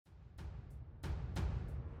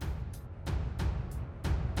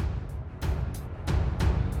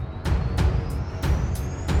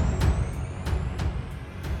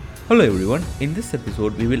Hello everyone, in this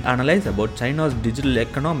episode we will analyze about China's digital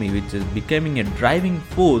economy which is becoming a driving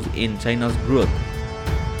force in China's growth.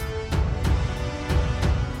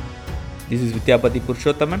 This is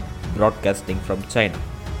Ep45 broadcasting from China.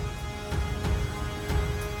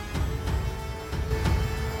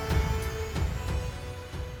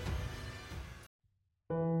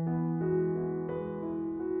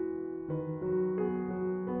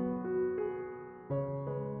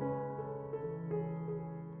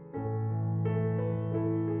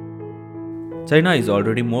 China is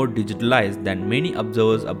already more digitalized than many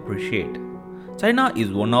observers appreciate. China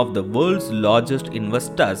is one of the world's largest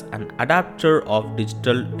investors and adapter of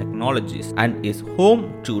digital technologies and is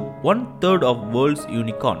home to one-third of world's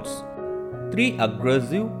unicorns. Three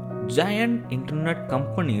aggressive, giant internet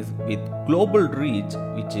companies with global reach,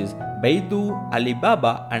 which is Baidu,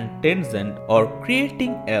 Alibaba and Tencent, are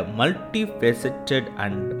creating a multifaceted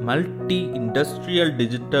and multi-industrial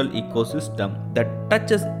digital ecosystem that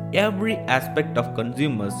touches every aspect of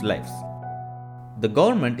consumers' lives. The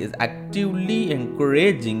government is actively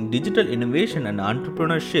encouraging digital innovation and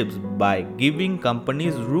entrepreneurship by giving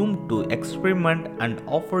companies room to experiment and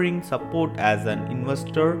offering support as an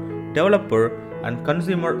investor, developer, and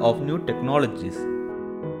consumer of new technologies.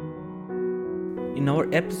 In our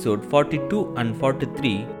episode 42 and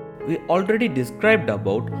 43, we already described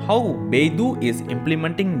about how Baidu is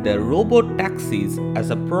implementing the robot taxis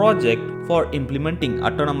as a project for implementing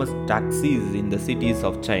autonomous taxis in the cities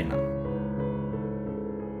of China.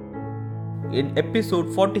 In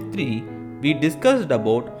episode 43, we discussed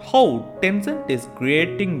about how Tencent is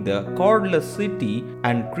creating the cordless city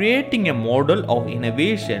and creating a model of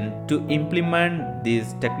innovation to implement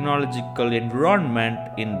this technological environment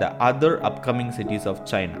in the other upcoming cities of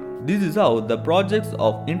China. This is how the projects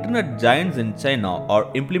of internet giants in China are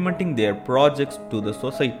implementing their projects to the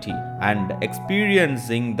society and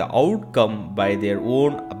experiencing the outcome by their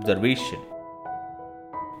own observation.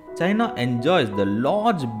 China enjoys the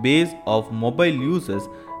large base of mobile users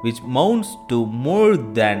which mounts to more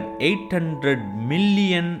than 800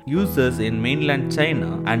 million users in mainland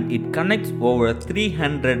China, and it connects over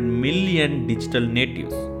 300 million digital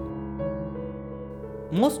natives.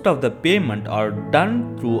 Most of the payment are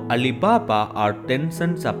done through Alibaba or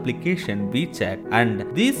Tencent's application WeChat,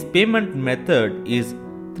 and this payment method is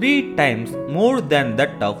 3 times more than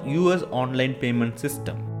that of US online payment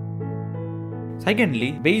system.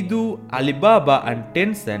 Secondly, Baidu, Alibaba and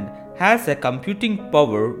Tencent has a computing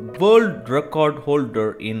power world record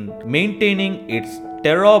holder in maintaining its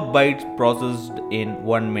terabytes processed in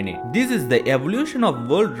 1 minute. This is the evolution of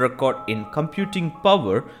world record in computing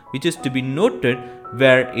power, which is to be noted,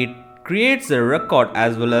 where it creates a record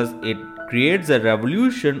as well as it creates a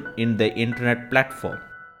revolution in the internet platform.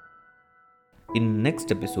 In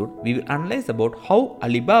next episode, we will analyze about how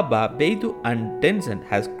Alibaba, Baidu and Tencent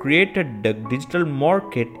has created the digital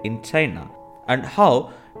market in China and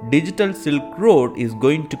how Digital Silk Road is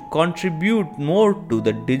going to contribute more to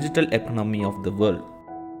the digital economy of the world.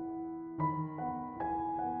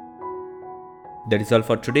 That is all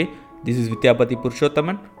for today. This is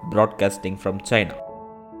Ep45 broadcasting from China.